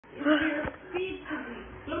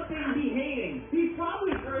Something be hating. He's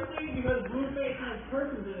probably cursing because Blueface has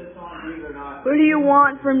curses in his song, believe it or not. What do you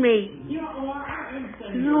want from me? You know,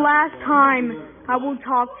 This is the last time I will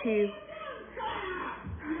talk to you.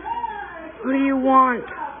 What do you want?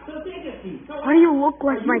 Why do you look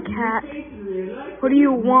like my cat? What do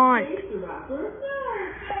you want?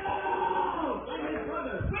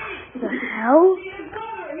 What the hell?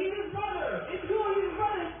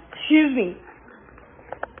 Excuse me.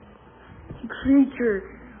 Creature.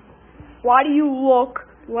 Why do you look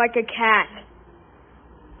like a cat?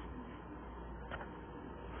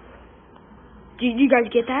 Do you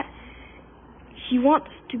guys get that? He wants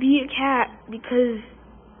to be a cat because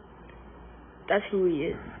that's who he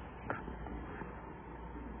is.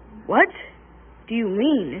 What do you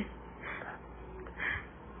mean?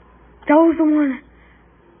 That was the one.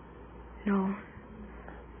 No.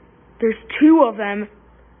 There's two of them.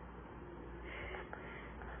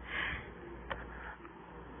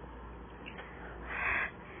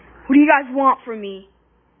 What do you guys want from me?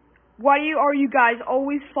 Why are you guys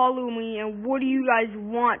always following me, and what do you guys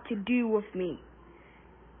want to do with me?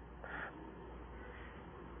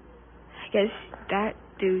 I guess that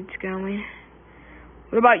dude's going.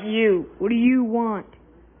 What about you? What do you want?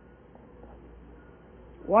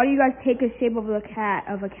 Why do you guys take the shape of a cat?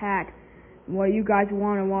 Why do you guys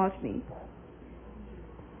want to watch me?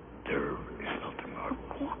 There is nothing I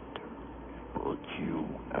want but you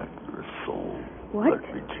and your soul. What?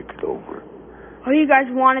 Let me take it over. Why do you guys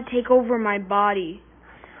want to take over my body?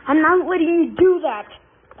 I'm not letting you do that.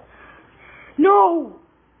 No!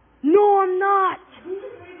 No, I'm not!